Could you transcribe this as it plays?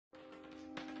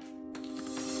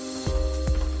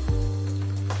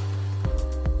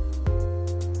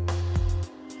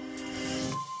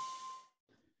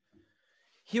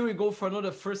Here we go for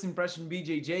another first impression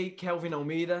BJJ, Kelvin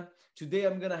Almeida. Today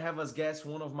I'm gonna have as guest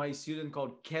one of my students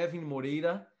called Kevin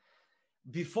Moreira.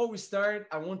 Before we start,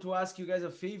 I want to ask you guys a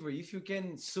favor. If you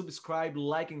can subscribe,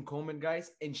 like, and comment,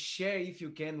 guys, and share if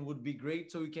you can, would be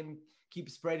great so we can keep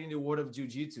spreading the word of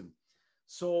Jiu-Jitsu.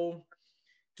 So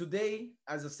today,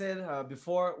 as I said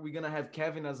before, we're gonna have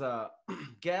Kevin as a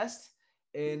guest,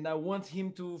 and I want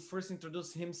him to first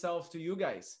introduce himself to you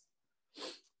guys.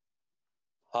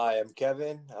 Hi, I'm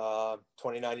Kevin,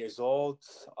 29 years old.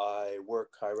 I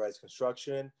work high rise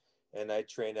construction and I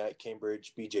train at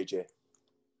Cambridge BJJ.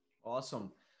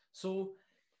 Awesome. So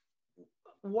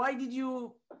why did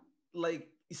you like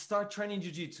start training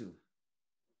jiu-jitsu?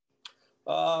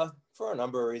 For a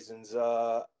number of reasons.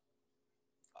 I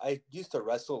used to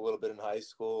wrestle a little bit in high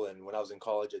school, and when I was in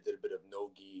college, I did a bit of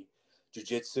no-gi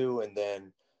jiu-jitsu, and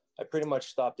then I pretty much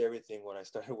stopped everything when I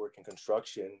started working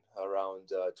construction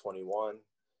around 21.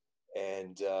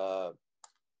 And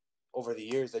over the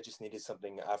years, I just needed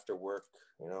something after work,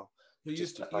 you know, So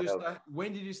just to kind you of start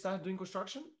when did you start doing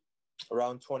construction?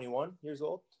 around 21 years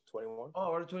old, 21.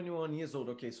 Oh, you're 21 years old.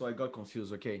 Okay, so I got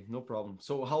confused. Okay, no problem.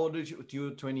 So how old are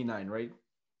you 29, right?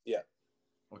 Yeah.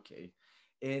 Okay.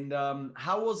 And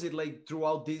how was it like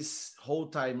throughout this whole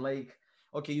time? Like,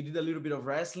 okay, you did a little bit of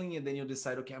wrestling and then you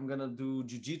decide, okay, I'm gonna do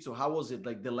jiu-jitsu. How was it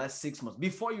like the last 6 months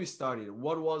before you started?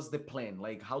 What was the plan?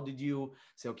 Like, how did you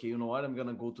say, okay, you know what, I'm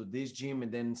gonna go to this gym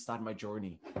and then start my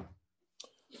journey?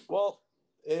 Well,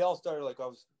 it all started like I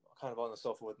was kind of on the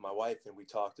sofa with my wife and we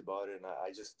talked about it. And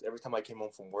I just, every time I came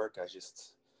home from work,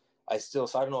 I still,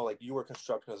 so I don't know, like you were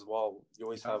construction as well. You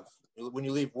always Yeah. have, when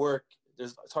you leave work,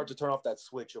 it's hard to turn off that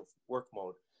switch of work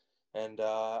mode. And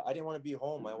I didn't want to be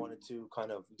home. I wanted to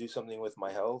kind of do something with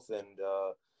my health and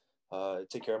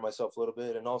take care of myself a little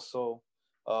bit and also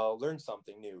learn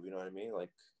something new. You know what I mean?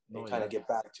 Like, No, and kind yeah. of get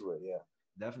back to it. Yeah.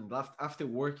 Definitely. After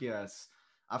work, yes.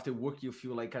 After work, you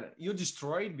feel like you're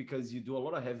destroyed because you do a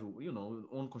lot of heavy,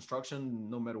 on construction,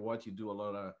 no matter what, you do a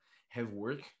lot of heavy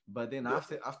work. But then Yeah.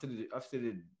 after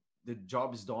the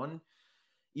job is done,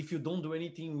 if you don't do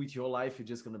anything with your life, you're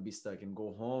just gonna be stuck and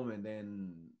go home and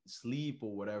then sleep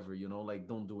or whatever, like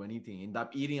don't do anything. End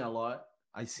up eating a lot.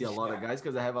 I see a lot of guys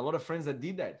because I have a lot of friends that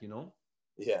did that.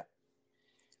 Yeah.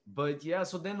 But yeah,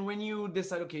 so then when you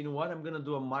decide, okay, you know what, I'm gonna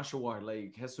do a martial art,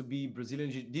 like has to be Brazilian.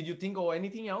 Did you think of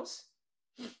anything else?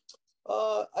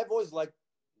 I've always liked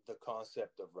the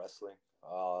concept of wrestling.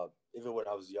 Even when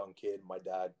I was a young kid, my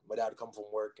dad would come from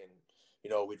work and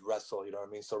we'd wrestle. You know what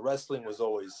I mean? So wrestling was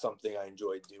always something I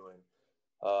enjoyed doing.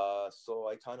 So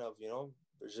I kind of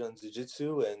Brazilian jiu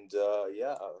jitsu and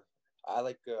yeah,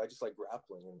 I just like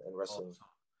grappling and wrestling. Awesome.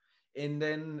 And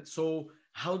then, so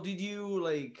how did you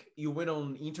like? You went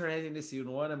on internet and they say, you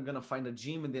know what, I'm gonna find a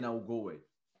gym and then I'll go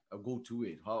to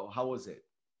it. How was it?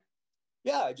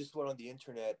 Yeah, I just went on the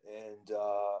internet and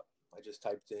I just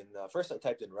typed in first I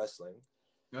typed in wrestling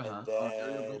Uh and huh. There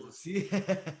you go. then See.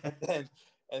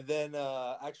 and then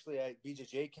actually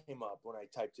BJJ came up when I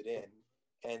typed it in,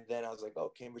 and then I was like,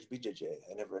 oh, Cambridge BJJ.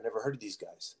 I never heard of these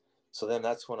guys. So then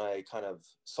that's when I kind of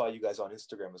saw you guys on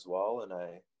Instagram as well, and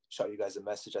I shot you guys a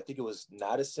message. I think it was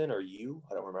Madison or you,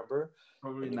 I don't remember.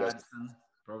 Probably And you guys Nadson.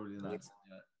 Probably and you, Nadson.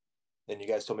 Yeah. and you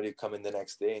guys told me to come in the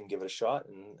next day and give it a shot,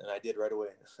 and I did right away.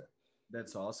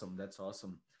 That's awesome. That's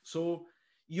awesome. So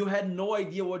you had no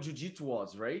idea what jiu-jitsu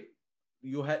was, right?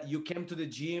 You came to the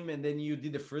gym and then you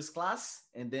did the first class,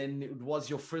 and then it was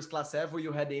your first class ever.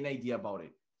 You had any idea about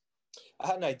it? I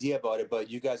had an idea about it, but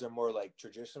you guys are more like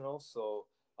traditional, so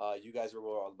you guys were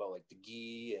more all about like the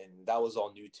gi, and that was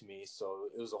all new to me. So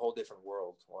it was a whole different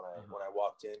world when I Uh-huh. when I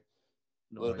walked in.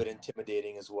 A No, little bit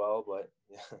intimidating as well, but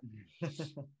yeah.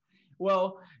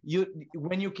 well, you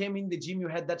when you came in the gym, you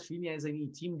had that feeling as an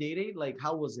intimidated. Like,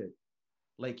 how was it?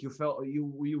 Like, you felt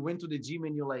you went to the gym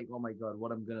and you're like, oh my god,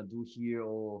 what I'm gonna do here?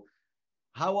 Or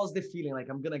how was the feeling? Like,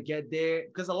 I'm gonna get there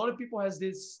because a lot of people has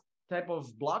this type of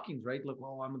blockings, right? Like,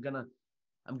 oh, I'm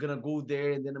gonna go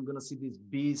there and then I'm gonna see this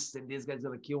beast and this guy's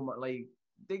gonna kill my like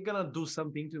they're gonna do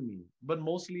something to me. But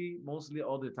mostly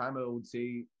all the time, I would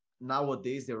say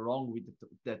nowadays they're wrong with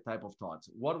that type of thoughts.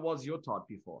 What was your thought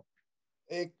before?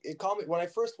 It caught me when I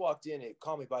first walked in. It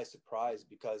caught me by surprise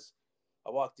because I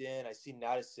walked in, I seen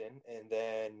Madison, and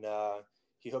then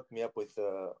he hooked me up with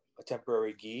a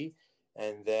temporary gi,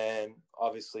 and then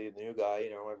obviously the new guy,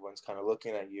 everyone's kind of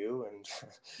looking at you, and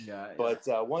Yeah, yeah. but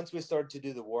once we started to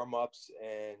do the warm ups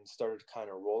and started kind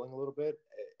of rolling a little bit,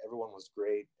 everyone was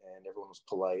great and everyone was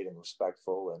polite and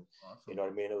respectful, and you know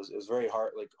Awesome. what I mean. It was very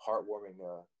heartwarming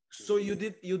to So be.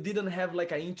 you didn't have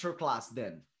like an intro class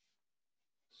then?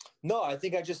 No, I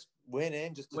think I just went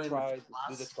in just to When try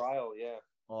do the class? trial. Yeah.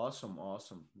 Awesome,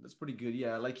 awesome. That's pretty good.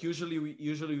 Yeah, like usually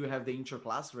we have the intro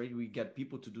class, right? We get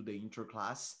people to do the intro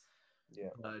class, Yeah,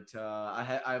 but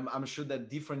I'm sure that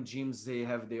different gyms they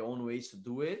have their own ways to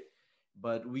do it.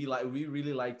 But we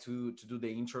really like to do the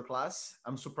intro class.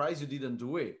 I'm surprised you didn't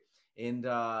do it and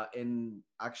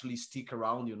actually stick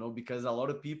around, you know, because a lot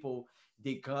of people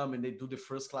they come and they do the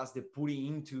first class, they put it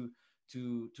into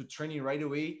to training right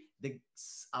away.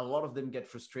 A lot of them get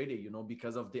frustrated, you know,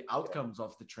 because of the yeah, outcomes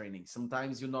of the training.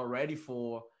 Sometimes you're not ready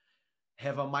for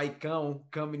have a Maicon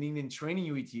coming in and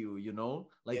training with you, you know,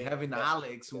 like yeah, having yeah,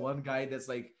 Alex, yeah. one guy that's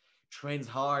like trains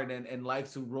hard and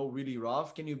likes to roll really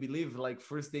rough. Can you believe like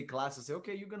first day class to say,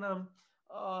 okay, you're gonna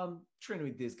train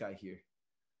with this guy here,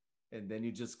 and then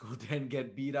you just go there and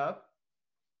get beat up.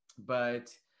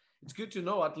 But it's good to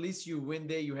know at least you went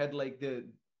there, you had like the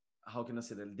how can I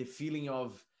say that the feeling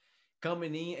of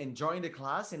coming in, enjoying the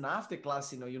class, and after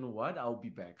class, you know what, I'll be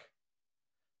back.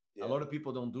 A Yeah. lot of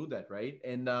people don't do that, right?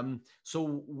 And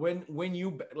so when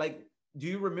you like, do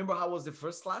you remember how was the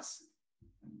first class?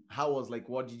 How was like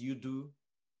what did you do?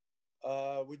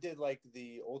 We did like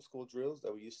the old school drills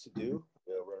that we used to do.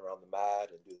 We'll run around the mat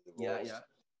and do the Yeah, rolls.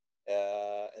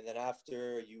 yeah. And then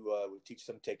after you would teach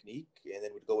some technique, and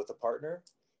then we'd go with a partner,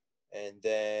 and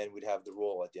then we'd have the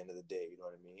roll at the end of the day. You know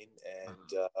what I mean?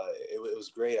 And it was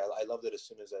great. I loved it as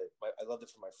soon as I loved it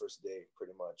from my first day,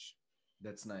 pretty much.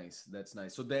 That's nice. That's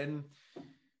nice. So then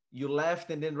you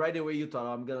left, and then right away you thought,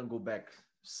 oh, I'm gonna go back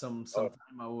Oh, sometime.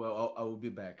 I will be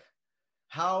back.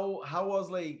 How was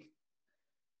like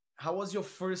how was your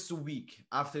first week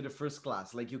after the first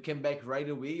class? Like you came back right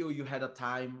away, or you had a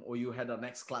time, or you had a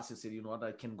next class? You said, you know what,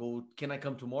 I can go. Can I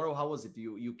come tomorrow? How was it?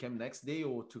 You came next day,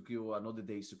 or took you another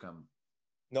days to come?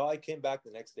 no, I came back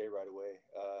the next day right away.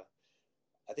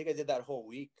 I think I did that whole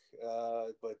week,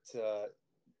 but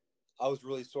I was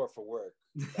really sore for work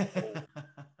that whole week.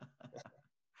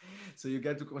 So you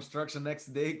get to construction next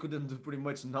day, couldn't do pretty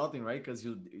much nothing, right? Because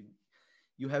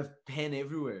you have pain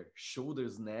everywhere,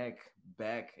 shoulders, neck,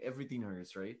 back, everything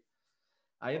hurts, right?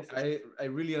 I Oh, for sure. I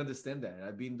really understand that.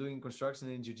 I've been doing construction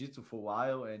and jiu-jitsu for a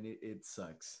while, and it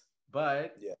sucks.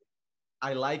 But Yeah,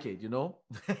 I like it, you know?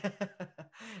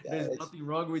 yeah. There's It's nothing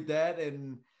wrong with that.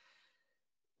 And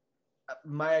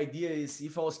my idea is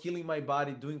if I was killing my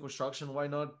body doing construction, why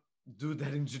not do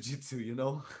that in jiu-jitsu, you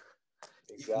know?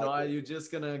 If not, exactly. you're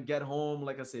just gonna get home.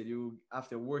 Like I said, you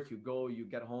after work, you go, you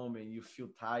get home and you feel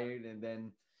tired, and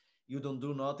then you don't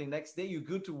do nothing. Next day, you're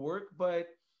good to work, but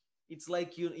it's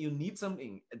like you need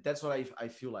something. That's what I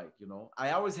feel like, you know.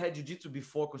 I always had jiu-jitsu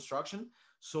before construction,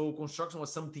 so construction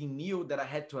was something new that I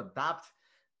had to adapt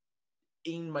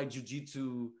in my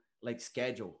jiu-jitsu like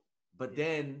schedule. But Mm.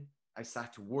 then I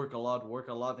started to work a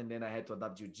lot, and then I had to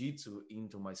adapt jiu-jitsu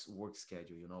into my work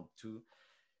schedule, you know, to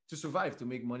survive, to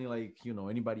make money like, you know,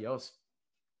 anybody else.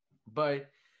 But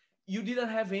you didn't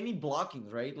have any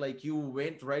blockings, right? Like you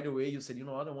went right away, you said, you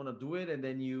know, I don't want to do it, and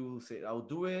then you said, I'll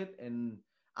do it. And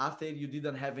after you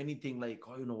didn't have anything like,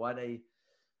 oh, you know what, I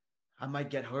might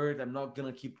get hurt, I'm not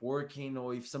gonna keep working,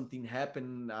 or if something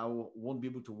happened, won't be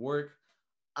able to work.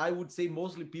 I would say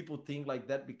mostly people think like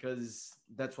that because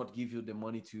that's what gives you the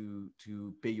money to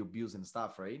pay your bills and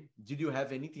stuff, right? Did you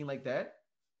have anything like that?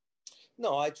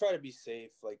 No, I try to be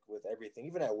safe, like with everything.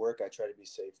 Even at work, I try to be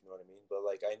safe. You know what I mean? But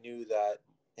like, I knew that,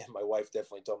 and my wife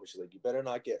definitely told me, she's like, "You better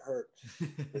not get hurt.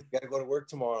 You got to go to work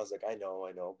tomorrow." I was like, I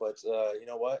know." But you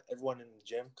know what? Everyone in the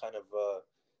gym kind of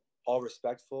all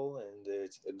respectful, and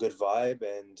it's a good vibe.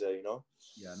 And you know,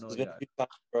 Yeah, no, there's been yeah, a few times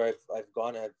where I've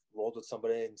gone, I've rolled with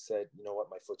somebody and said, "You know what?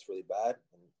 My foot's really bad,"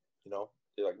 and you know,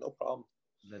 they're like, "No problem."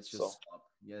 let's So just stop.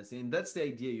 Yes, and that's the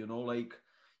idea, you know, like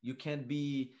you can't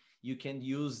be, you can't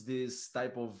use this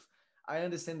type of. I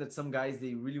understand that some guys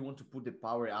they really want to put the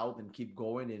power out and keep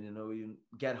going, and you know, you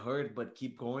get hurt but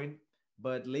keep going.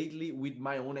 But lately, with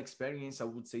my own experience, I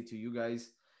would say to you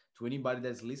guys, to anybody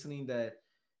that's listening, that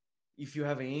if you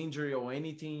have an injury or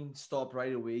anything, stop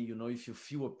right away. You know, if you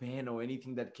feel a pain or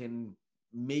anything that can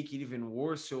make it even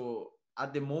worse. So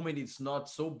at the moment, it's not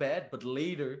so bad, but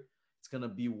later it's gonna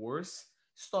be worse.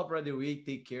 Stop right away,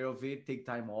 take care of it, take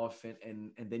time off,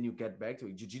 and then you get back to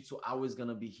it. Jiu-jitsu always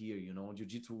gonna be here, you know.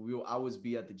 Jiu-jitsu will always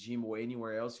be at the gym or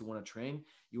anywhere else you want to train.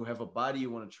 You have a body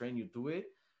you want to train, you do it.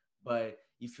 But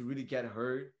if you really get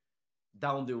hurt,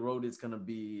 down the road it's going to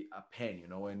be a pain, you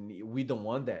know, and we don't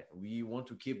want that. We want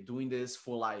to keep doing this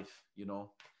for life, you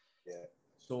know. yeah.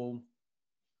 So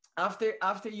after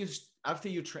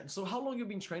you train, so how long you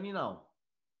been training now?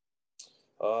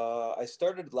 I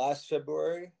started last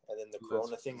February, and then the Last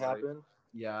Corona thing February. happened.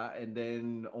 Yeah, and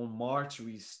then on March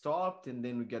we stopped, and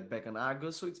then we get back in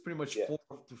August, so it's pretty much Yeah, 4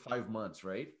 to 5 months,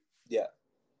 right? yeah.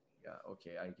 Yeah,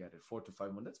 okay, I get it. 4 to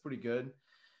 5 months. That's pretty good.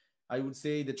 I would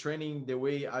say the training, the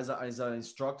way as an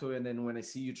instructor, and then when I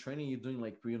see you training, you're doing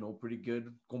like pretty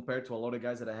good compared to a lot of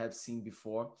guys that I have seen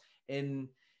before. And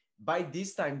by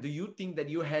this time, do you think that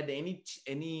you had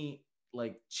any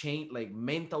like change, like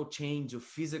mental change or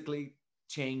physically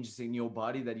changes in your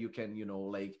body that you can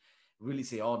like really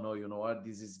say, oh no, you know what,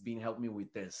 this is being helped me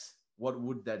with this. What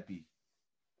would that be?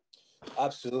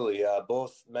 Absolutely,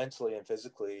 both mentally and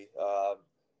physically.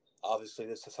 Obviously,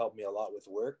 this has helped me a lot with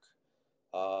work,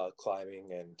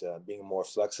 climbing, and being more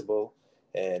flexible.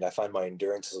 And I find my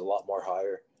endurance is a lot more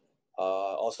higher.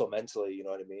 Also mentally, you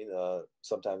know what I mean.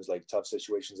 Sometimes like tough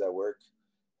situations at work,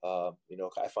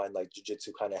 I find like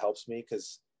jujitsu kind of helps me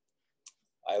because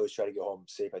I always try to get home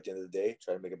safe at the end of the day,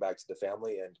 try to make it back to the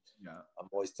family, and Yeah. I'm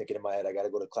always thinking in my head, I got to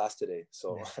go to class today,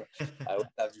 so I always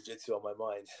have jujitsu on my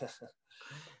mind.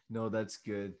 No, that's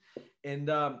good. And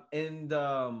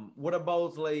what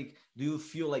about like, do you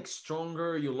feel like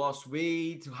stronger? You lost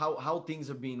weight? How things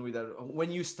have been with that?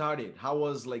 When you started, how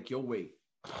was like your weight?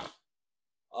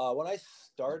 When I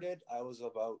started, I was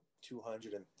about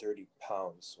 230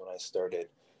 pounds when I started.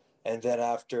 And then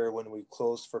after when we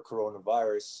closed for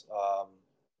coronavirus,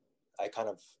 I kind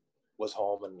of was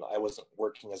home and I wasn't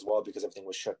working as well because everything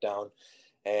was shut down.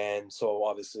 And so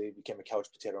obviously became a couch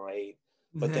potato and I ate.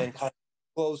 But then kind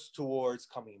of close towards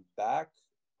coming back,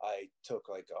 I took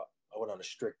I went on a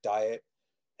strict diet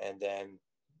and then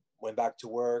went back to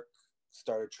work,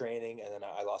 started training, and then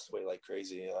I lost weight like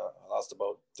crazy. I lost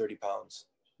about 30 pounds.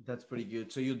 That's pretty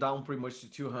good. So you're down pretty much to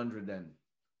 200 then.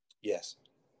 Yes.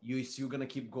 You still gonna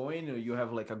keep going, or you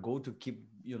have like a goal to keep,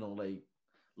 like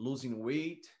losing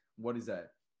weight? What is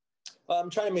that?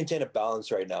 I'm trying to maintain a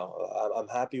balance right now. I'm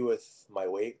happy with my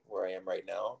weight where I am right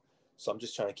now. So I'm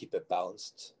just trying to keep it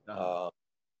balanced. Uh-huh.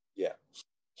 Yeah.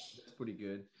 That's pretty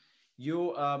good.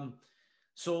 You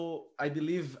so I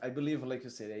believe like you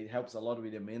said, it helps a lot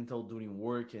with the mental doing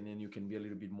work, and then you can be a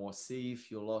little bit more safe.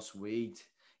 You lost weight.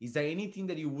 Is there anything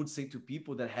that you would say to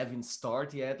people that haven't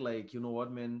started yet? Like, you know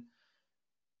what, man,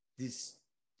 this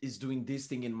is doing this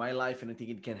thing in my life, and I think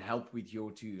it can help with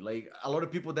you too. Like a lot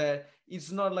of people that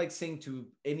it's not like saying to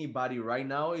anybody right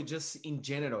now, it's just in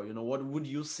general, what would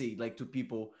you say like to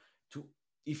people to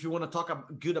if you want to talk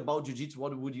good about jiu-jitsu,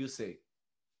 what would you say?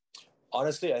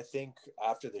 Honestly, I think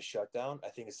after the shutdown, I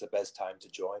think it's the best time to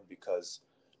join because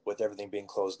with everything being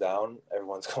closed down,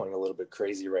 everyone's going a little bit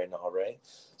crazy right now, right? Oh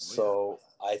yeah. So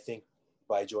I think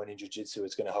by joining jujitsu,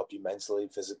 it's going to help you mentally,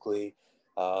 physically,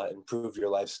 improve your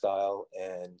lifestyle,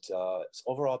 and it's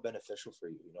overall beneficial for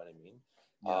you. You know what I mean?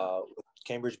 Yeah. With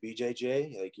Cambridge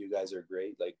BJJ, like you guys are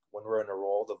great. Like when we're in a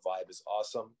roll, the vibe is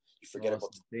awesome. You forget about.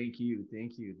 Awesome. Thank you.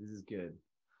 This is good.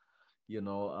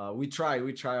 We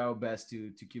try our best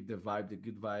to keep the vibe, the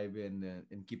good vibe,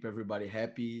 and keep everybody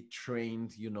happy,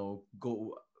 trained.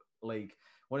 Go like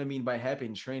what I mean by happy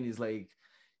and trained is like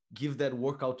give that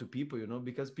workout to people,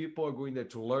 because people are going there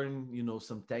to learn,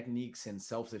 some techniques and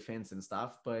self-defense and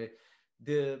stuff. But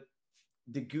the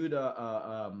the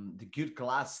good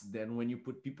class, then when you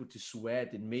put people to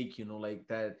sweat and make, like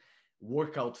that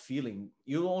workout feeling,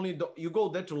 you go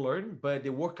there to learn, but the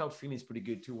workout feeling is pretty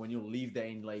good too when you leave there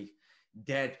and like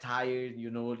dead tired,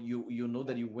 you know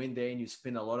that you went there and you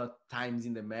spend a lot of times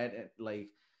in the mat and like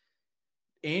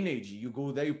energy. You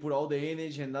go there, you put all the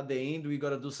energy, and at the end we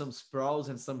gotta do some sprawls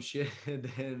and some shit and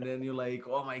then you're like,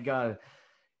 oh my god,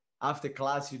 after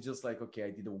class you're just like, okay,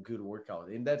 I did a good workout.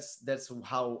 And that's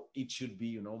how it should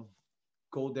be.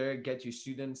 Go there, get your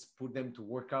students, put them to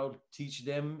work out, teach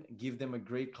them, give them a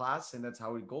great class, and that's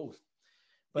how it goes.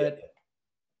 Yeah.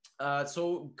 But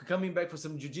so coming back for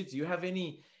some jiu-jitsu, you have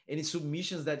any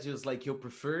submissions that just like your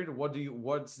preferred?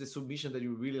 What's the submission that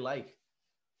you really like?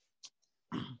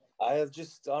 I have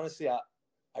just honestly, I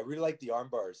really like the arm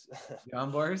bars. The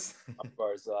arm bars. Arm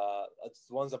bars. It's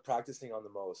the ones I'm practicing on the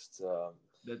most.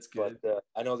 That's But good.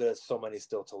 I know there's so many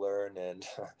still to learn, and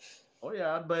Oh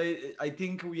yeah, but I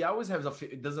think we always have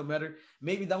it doesn't matter.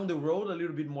 Maybe down the road, a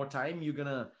little bit more time, you're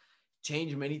gonna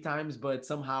change many times, but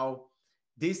somehow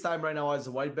this time right now as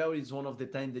a white belt is one of the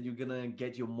times that you're gonna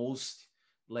get your most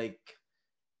like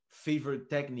favorite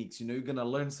techniques. You're gonna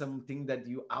learn something that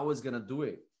you always gonna do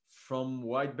it from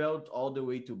white belt all the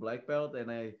way to black belt.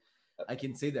 And I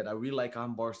can say that I really like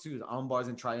arm bars too. Arm bars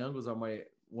and triangles are my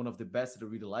one of the best that I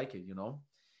really like it.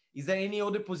 Is there any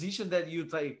other position that you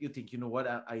think, what,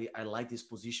 I like this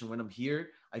position when I'm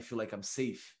here, I feel like I'm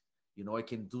safe, I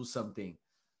can do something,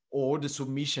 or the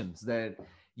submissions that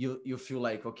you feel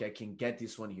like, okay, I can get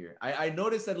this one here. I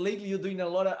noticed that lately you're doing a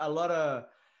lot of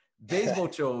baseball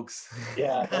chokes.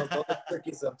 yeah, those are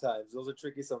tricky sometimes. Those are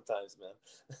tricky sometimes,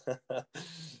 man.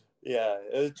 Yeah,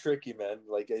 it's tricky, man.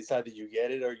 Like it's either you get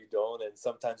it or you don't, and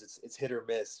sometimes it's hit or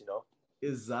miss, you know.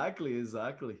 Exactly,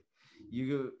 exactly.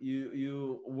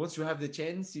 You once you have the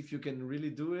chance, if you can really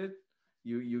do it,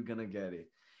 you're gonna get it.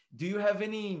 Do you have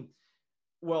any,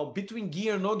 well, between gi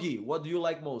and no gi, what do you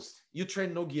like most? You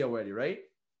train no gi already, right?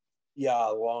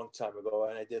 Yeah, a long time ago,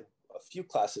 and I did a few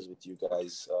classes with you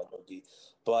guys, Nogi.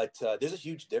 But there's a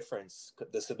huge difference.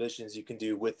 The submissions you can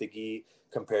do with the gi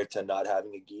compared to not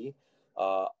having a gi.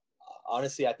 Uh,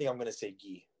 Honestly, I think I'm gonna say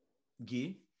gi.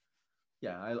 Gi.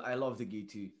 Yeah, I love the gi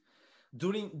too.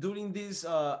 During this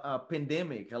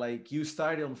pandemic, like you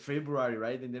started on February,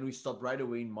 right? And then we stopped right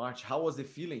away in March. How was the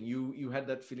feeling? You had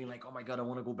that feeling like, oh my God, I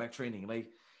want to go back training.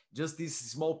 Like just this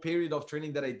small period of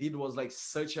training that I did was like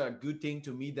such a good thing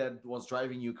to me that was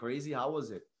driving you crazy. How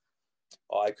was it?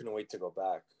 Oh, I couldn't wait to go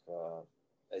back.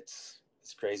 It's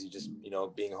crazy, just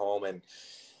being home and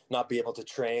not be able to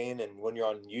train. And when you're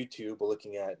on YouTube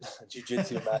looking at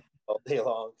jujitsu matches all day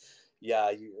long, yeah,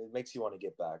 it makes you want to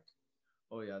get back.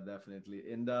 Oh yeah, definitely.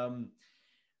 And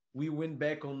we went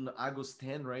back on August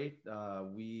 10, right?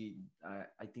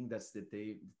 I think that's the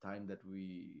day, the time that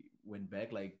we went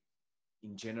back. Like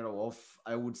in general, of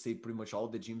I would say pretty much all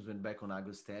the gyms went back on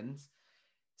August 10th.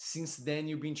 Since then,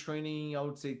 you've been training, I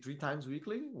would say 3 times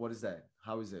weekly. What is that?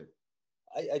 How is it?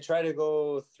 I try to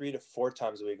go 3 to 4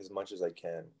 times a week as much as I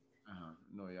can.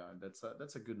 No, yeah,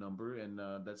 that's a good number, and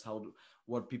that's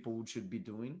what people should be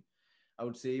doing. I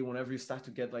would say whenever you start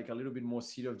to get like a little bit more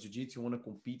serious of jiu-jitsu, you want to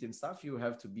compete and stuff, you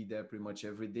have to be there pretty much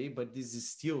every day. But this is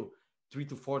still 3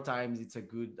 to 4 times. It's a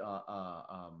good how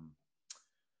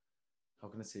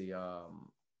can I say,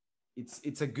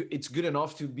 it's good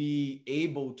enough to be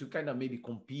able to kind of maybe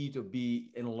compete or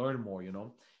be and learn more.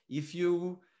 If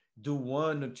you do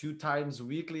 1 or 2 times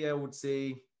weekly, I would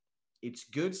say it's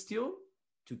good still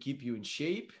to keep you in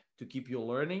shape, to keep you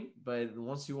learning. But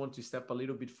once you want to step a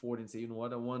little bit forward and say, you know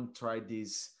what, I want to try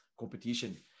this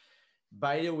competition.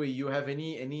 By the way, you have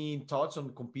any thoughts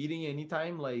on competing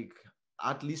anytime, like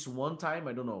at least one time?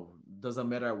 I don't know, doesn't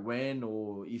matter when,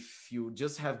 or if you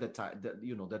just have the time,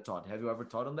 that thought. Have you ever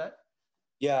thought on that?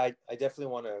 Yeah, I definitely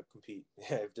want to compete.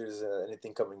 If there's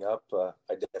anything coming up,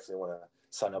 I definitely want to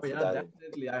sign up Oh for yeah, that. And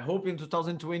definitely. I hope in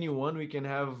 2021 we can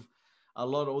have a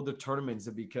lot of other tournaments,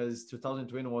 because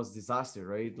 2020 was disaster,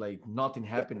 right? Like nothing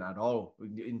yeah, happened at all.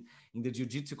 In the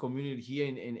jiu-jitsu community here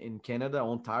in Canada,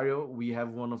 Ontario, we have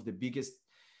one of the biggest,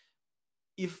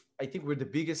 if I think we're the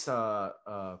biggest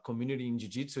community in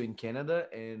jiu-jitsu in Canada,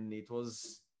 and it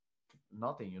was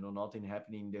nothing, nothing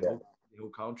happening in yeah, the whole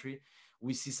country.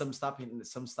 We see some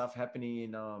stuff happening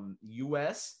in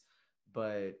US,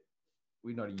 but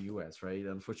we're not in US, right?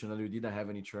 Unfortunately, we didn't have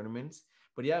any tournaments.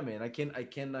 But yeah, man, I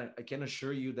can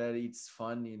assure you that it's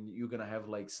fun, and you're gonna have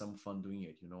like some fun doing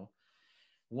it.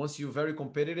 Once you're very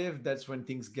competitive, that's when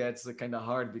things gets kind of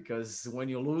hard, because when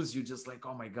you lose, you're just like,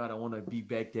 oh my God, I want to be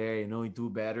back there, and do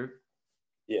better.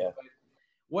 yeah.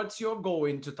 What's your goal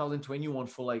in 2021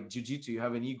 for like jiu-jitsu? You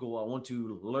have an ego, I want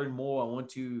to learn more, I want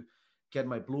to get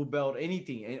my blue belt,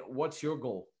 anything. And what's your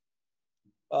goal?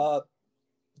 Uh,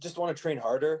 just want to train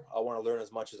harder. I want to learn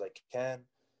as much as I can,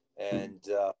 and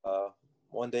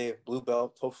one day blue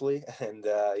belt, hopefully. And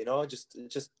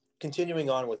just continuing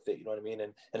on with it. You know what I mean?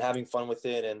 And having fun with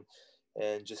it,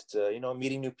 and just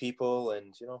meeting new people,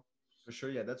 and For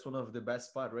sure, yeah, that's one of the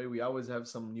best part, right? We always have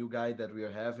some new guy that we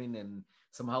are having, and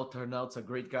somehow turn out a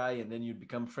great guy, and then you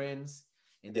become friends,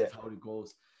 and yeah, that's how it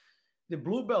goes. The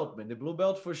blue belt, man, the blue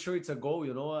belt for sure, it's a goal.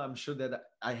 I'm sure that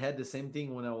I had the same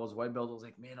thing when I was white belt. I was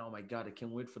like, man, oh my God, I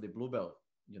can't wait for the blue belt,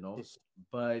 you know.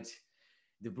 But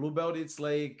the blue belt, it's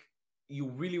like you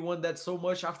really want that so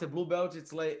much. After blue belt,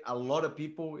 it's like a lot of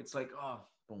people, it's like, oh,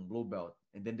 boom, blue belt,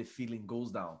 and then the feeling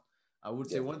goes down. I would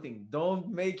say yeah, one thing: don't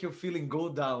make your feeling go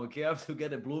down. Okay, after you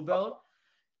get a blue belt,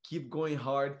 keep going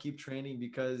hard, keep training,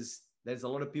 because there's a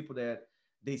lot of people that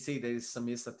they say there is some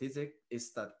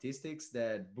statistics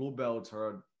that blue belts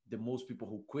are the most people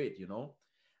who quit.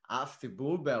 After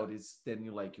blue belt, it's then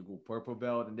you go purple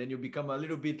belt, and then you become a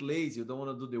little bit lazy. You don't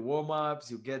want to do the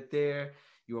warm-ups. You get there,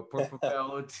 you're a purple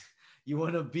belt. You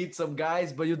want to beat some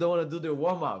guys, but you don't want to do the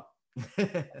warm-up.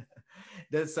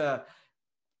 That's a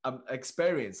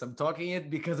experience. I'm talking it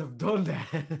because I've done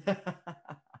that.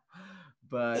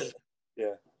 But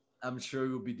yeah. I'm sure it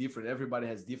will be different. Everybody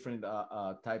has different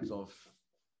types of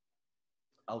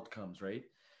outcomes, right?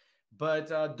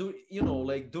 But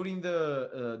like during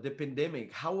the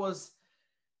pandemic, how was,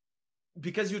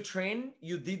 because you train,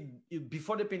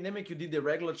 before the pandemic, you did the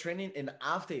regular training, and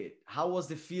after it, how was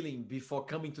the feeling before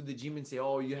coming to the gym and say,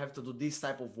 oh, you have to do this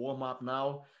type of warm up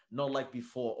now, not like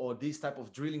before, or this type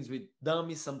of drillings with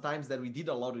dummies sometimes that we did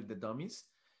a lot with the dummies,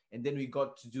 and then we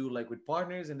got to do like with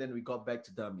partners, and then we got back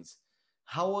to dummies.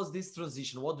 How was this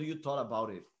transition? What do you thought about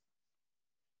it?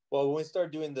 Well, when we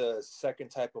started doing the second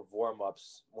type of warm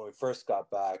ups when we first got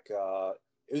back,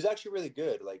 it was actually really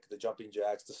good. Like the jumping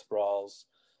jacks, the sprawls.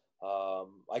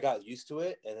 I got used to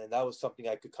it, and then that was something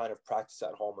I could kind of practice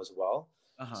at home as well.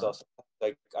 Uh-huh. So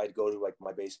like I'd go to like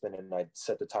my basement and I'd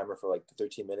set the timer for like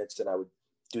 13 minutes, and I would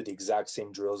do the exact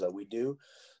same drills that we do.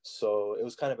 So it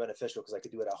was kind of beneficial because I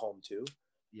could do it at home too.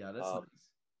 Yeah, that's Um, nice.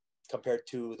 Compared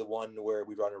to the one where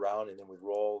we run around and then we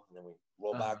roll and then we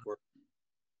roll Uh-huh. backward,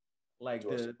 Like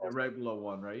do our the sprawls. regular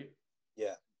one, right?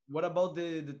 Yeah. What about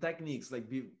the techniques, like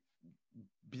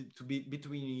to be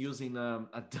between using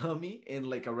a dummy and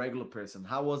like a regular person?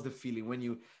 How was the feeling when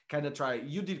you kind of try?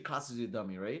 You did classes with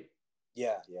dummy, right?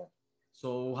 Yeah, yeah.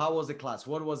 So how was the class?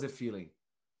 What was the feeling?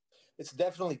 It's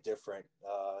definitely different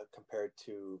compared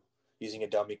to using a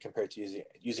dummy compared to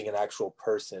using an actual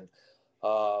person.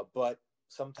 But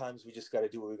sometimes we just got to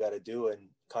do what we got to do, and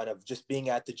kind of just being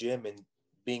at the gym and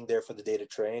being there for the day to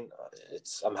train.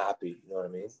 It's I'm happy. You know what I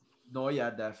mean? No, yeah,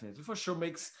 definitely for sure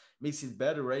makes it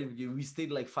better, right? We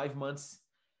stayed like 5 months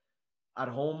at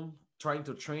home trying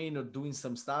to train or doing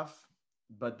some stuff,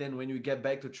 but then when we get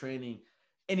back to training,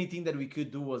 anything that we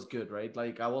could do was good, right?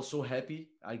 Like I was so happy,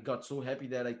 I got so happy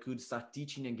that I could start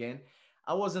teaching again.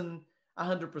 I wasn't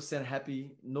 100%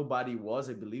 happy, nobody was,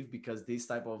 I believe, because this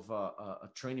type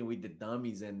of training with the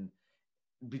dummies and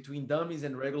between dummies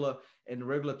and regular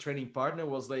training partner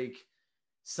was like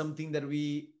something that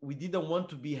we didn't want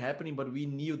to be happening, but we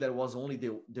knew that was only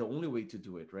the only way to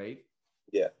do it, right?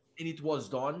 Yeah. And it was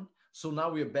done. So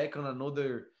now we're back on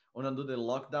another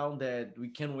lockdown that we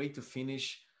can't wait to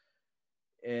finish.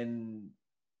 And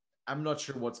I'm not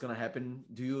sure what's gonna happen.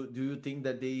 Do you think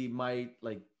that they might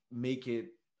like make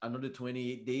it another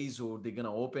 28 days, or they're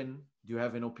gonna open? Do you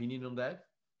have an opinion on that?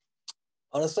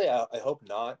 Honestly, I hope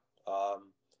not.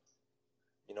 Um,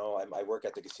 I work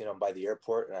at the casino. I'm by the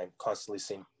airport, and I'm constantly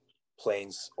seeing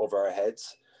planes over our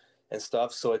heads and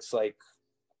stuff. So it's like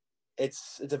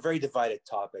it's a very divided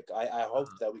topic. I hope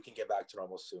that we can get back to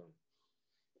normal soon.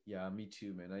 Yeah, me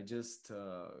too, man. I just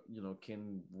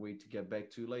can't wait to get back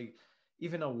to like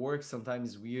even at work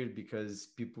sometimes weird because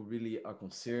people really are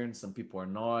concerned, some people are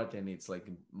not, and it's like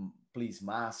please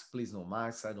mask, please no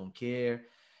mask, I don't care.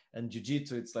 And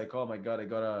jiu-jitsu, it's like, oh my god, I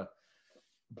gotta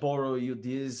borrow you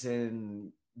this.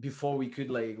 And before we could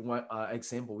like one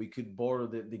example, we could borrow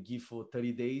the gift for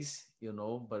 30 days,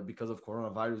 but because of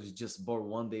coronavirus we just borrow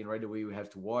one day and right away we have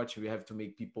to watch, we have to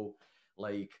make people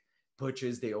like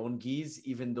purchase their own gis,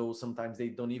 even though sometimes they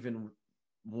don't even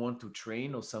want to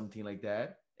train or something like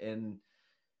that. And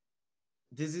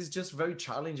this is just very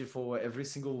challenging for every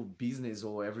single business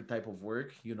or every type of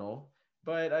work.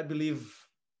 But I believe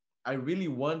I really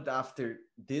want after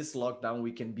this lockdown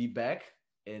we can be back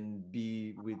and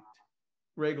be with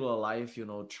regular life,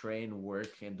 train,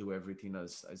 work, and do everything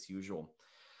as usual.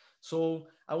 So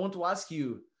I want to ask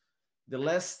you, the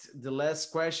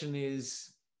last question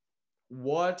is,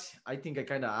 what I think I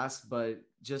kind of asked, but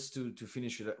just to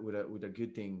finish with a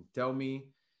good thing. Tell me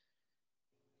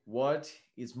what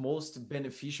is most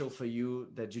beneficial for you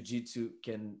that jiu-jitsu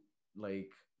can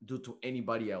like do to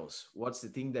anybody else. What's the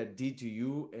thing that did to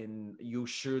you and you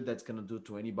sure that's gonna do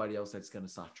to anybody else that's gonna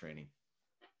start training?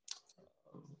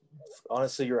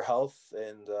 Honestly, your health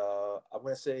and I'm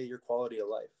gonna say your quality of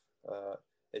life.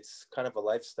 It's kind of a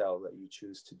lifestyle that you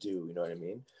choose to do. You know what I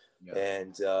mean? Yeah.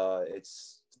 And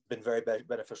it's been very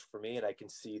beneficial for me, and I can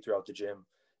see throughout the gym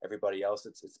everybody else.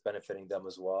 It's benefiting them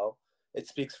as well. It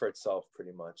speaks for itself,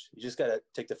 pretty much. You just gotta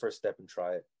take the first step and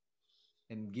try it.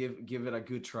 And give it a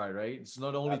good try, right? It's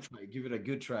not only try, give it a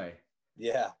good try.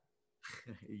 Yeah.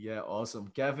 Yeah, awesome.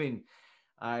 Kevin,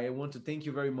 I want to thank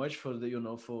you very much for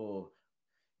for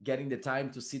getting the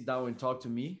time to sit down and talk to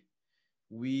me.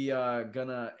 We are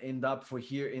gonna end up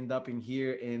in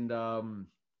here, and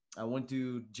I want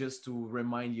to just to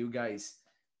remind you guys,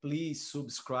 please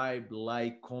subscribe,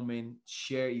 like, comment,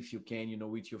 share if you can,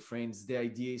 with your friends. The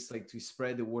idea is like to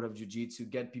spread the word of jiu-jitsu,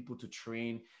 get people to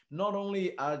train, not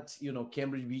only at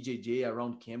Cambridge BJJ,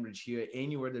 around Cambridge here,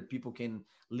 anywhere that people can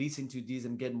listen to this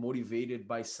and get motivated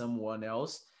by someone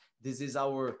else. This is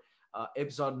our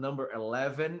episode number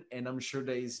 11, and I'm sure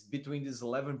that is between these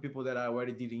 11 people that I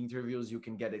already did interviews, you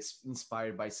can get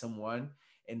inspired by someone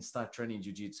and start training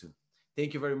jiu-jitsu.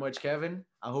 Thank you very much, Kevin.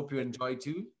 I hope you Thank you. enjoy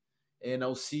too, and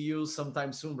I'll see you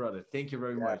sometime soon, brother. Thank you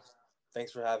very Yeah. much.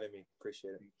 Thanks for having me.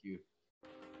 Appreciate it. Thank you.